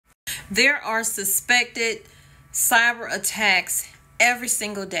There are suspected cyber attacks every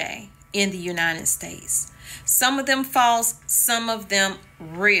single day in the United States. Some of them false, some of them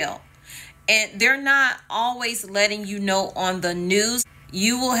real. And they're not always letting you know on the news.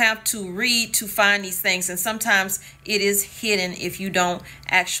 You will have to read to find these things. And sometimes it is hidden if you don't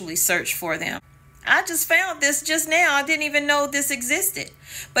actually search for them. I just found this just now. I didn't even know this existed.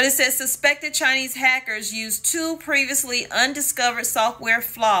 But it says suspected Chinese hackers used 2 previously undiscovered software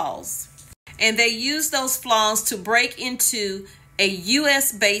flaws. And they used those flaws to break into a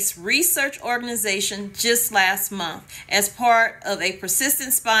US-based research organization just last month as part of a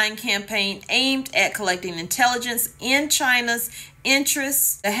persistent spying campaign aimed at collecting intelligence in China's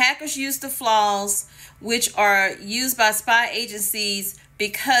interests. The hackers used the flaws, which are used by spy agencies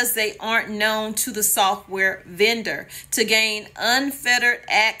because they aren't known to the software vendor, to gain unfettered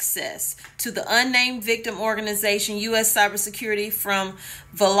access to the unnamed victim organization US cybersecurity from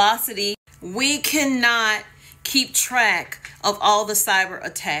Velocity. We cannot keep track of all the cyber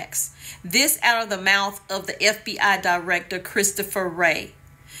attacks. This out of the mouth of the FBI director, Christopher Wray.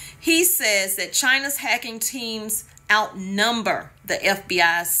 He says that China's hacking teams outnumber the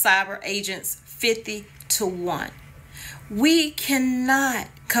FBI's cyber agents 50-1. We cannot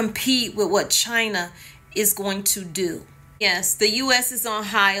compete with what China is going to do. Yes, the U.S. is on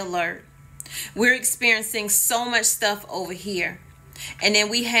high alert. We're experiencing so much stuff over here. And then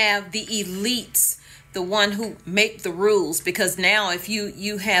we have the elites, the one who make the rules, because now if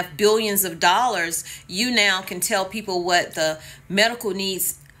you have billions of dollars, you now can tell people what the medical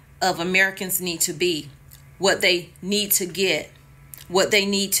needs of Americans need to be, what they need to get, what they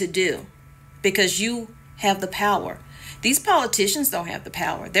need to do, because you have the power. These politicians don't have the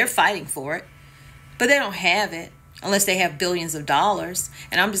power. They're fighting for it, but they don't have it unless they have billions of dollars.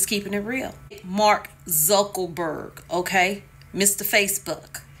 And I'm just keeping it real. Mark Zuckerberg, okay? Mr.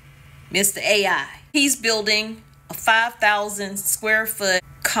 Facebook, Mr. AI. He's building a 5,000 square foot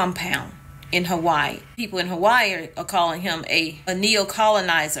compound in Hawaii. People in Hawaii are calling him a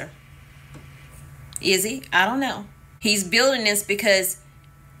neo-colonizer. Is he? I don't know. He's building this because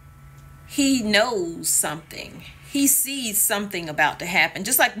he knows something. He sees something about to happen.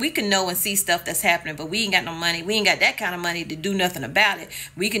 Just like we can know and see stuff that's happening, but we ain't got no money. We ain't got that kind of money to do nothing about it.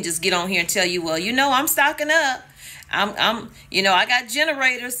 We can just get on here and tell you, well, you know, I'm stocking up. I got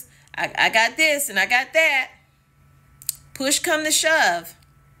generators. I got this and I got that. Push come to shove.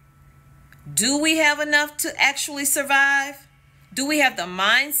 Do we have enough to actually survive? Do we have the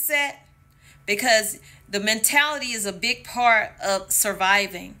mindset? Because the mentality is a big part of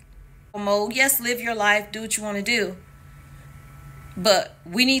surviving. Yes, live your life, do what you want to do. But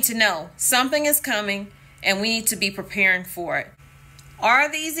we need to know something is coming and we need to be preparing for it.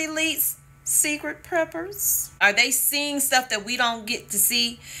 Are these elites secret preppers? Are they seeing stuff that we don't get to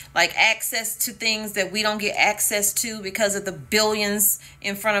see, like access to things that we don't get access to because of the billions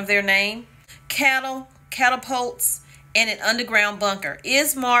in front of their name? Catapults, and an underground bunker.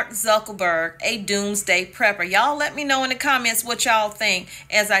 Is Mark Zuckerberg a doomsday prepper? Y'all let me know in the comments what y'all think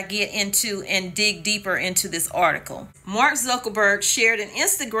as I get into and dig deeper into this article. Mark Zuckerberg shared an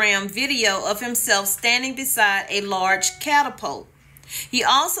Instagram video of himself standing beside a large catapult. He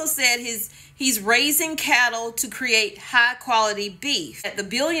also said he's raising cattle to create high quality beef. The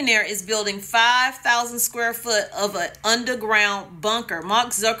billionaire is building 5,000 square foot of an underground bunker. Mark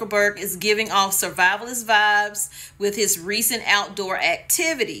Zuckerberg is giving off survivalist vibes with his recent outdoor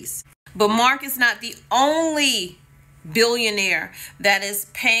activities. But Mark is not the only billionaire that is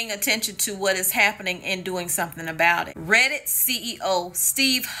paying attention to what is happening and doing something about it. Reddit CEO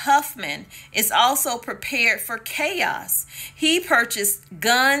Steve Huffman is also prepared for chaos. He purchased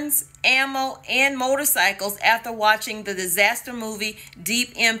guns, ammo, and motorcycles after watching the disaster movie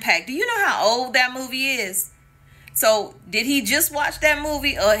Deep Impact. Do you know how old that movie is? So did he just watch that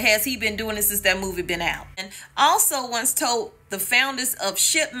movie, or has he been doing this since that movie been out? And also once told the founders of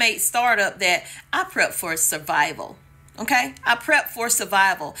Shipmate startup that I prep for survival. Okay, I prep for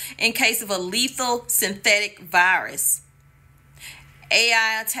survival in case of a lethal synthetic virus,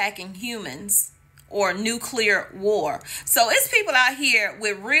 AI attacking humans, or nuclear war. So it's people out here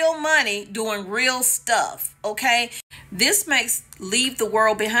with real money doing real stuff. Okay, this makes Leave the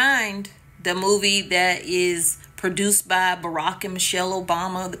World Behind, the movie that is produced by Barack and Michelle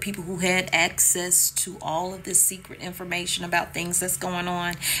Obama, the people who had access to all of this secret information about things that's going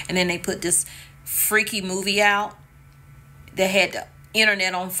on. And then they put this freaky movie out that had the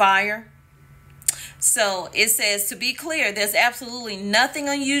internet on fire. So it says, to be clear, there's absolutely nothing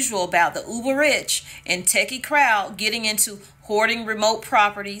unusual about the uber rich and techie crowd getting into hoarding remote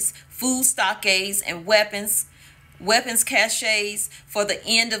properties, food stockades, and weapons weapons caches for the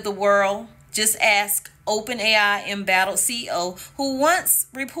end of the world. Just ask OpenAI embattled CEO, who once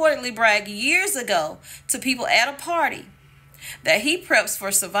reportedly bragged years ago to people at a party that he preps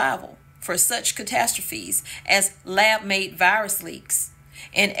for survival for such catastrophes as lab-made virus leaks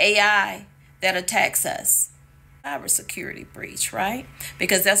and AI that attacks us. Cybersecurity breach, right?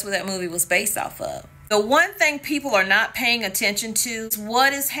 Because that's what that movie was based off of. The one thing people are not paying attention to is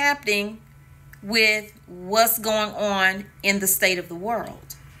what is happening with what's going on in the state of the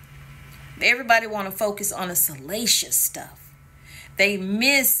world. Everybody want to focus on the salacious stuff. They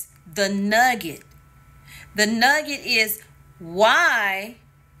miss the nugget. The nugget is, why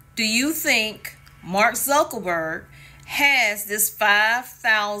do you think Mark Zuckerberg has this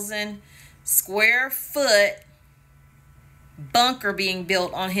 5,000 square foot bunker being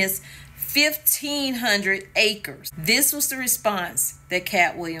built on his 1,500 acres? This was the response that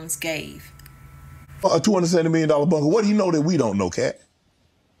Cat Williams gave. A $270 million bunker. What do you know that we don't know, Cat?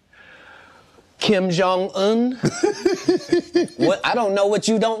 Kim Jong-un? I don't know what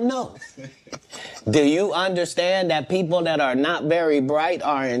you don't know. Do you understand that people that are not very bright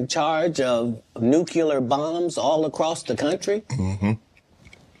are in charge of nuclear bombs all across the country? Mm-hmm.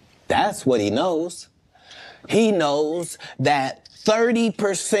 That's what he knows. He knows that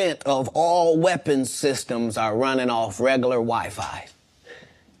 30% of all weapons systems are running off regular Wi-Fi.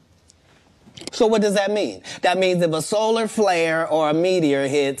 So what does that mean? That means if a solar flare or a meteor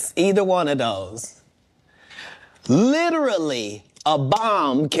hits either one of those, literally a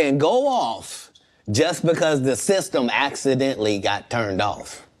bomb can go off just because the system accidentally got turned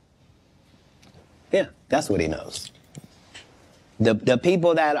off. Yeah, that's what he knows. The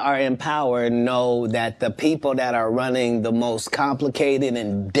people that are in power know that the people that are running the most complicated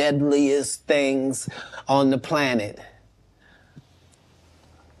and deadliest things on the planet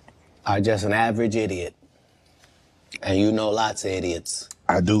are just an average idiot. And you know lots of idiots.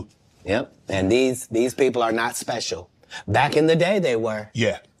 I do. Yep. And these people are not special. Back in the day they were.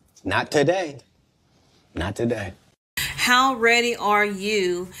 Yeah. Not today. Not today. How ready are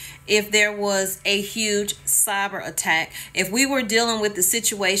you if there was a huge cyber attack? If we were dealing with the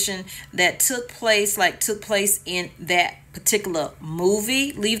situation that took place in that particular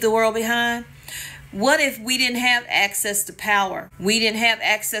movie, Leave the World Behind? What if we didn't have access to power? We didn't have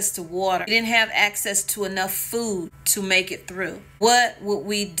access to water. We didn't have access to enough food to make it through. What would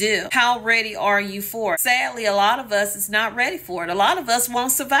we do? How ready are you for it? Sadly, a lot of us is not ready for it. A lot of us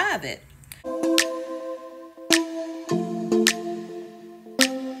won't survive it.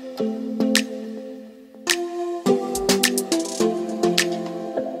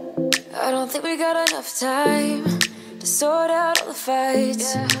 I don't think we got enough time to sort out all the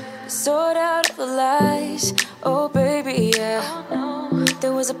fights, sort out all the lies. Oh baby, yeah.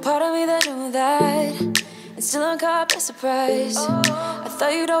 There was a part of me that knew that, and still I'm caught by surprise. I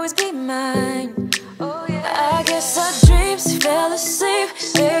thought you'd always be mine. I guess our dreams fell asleep.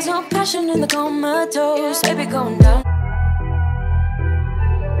 There's no passion in the comatose. Baby, going down.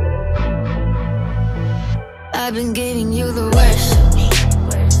 I've been giving you the worst.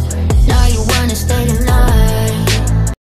 Now you wanna stay the night.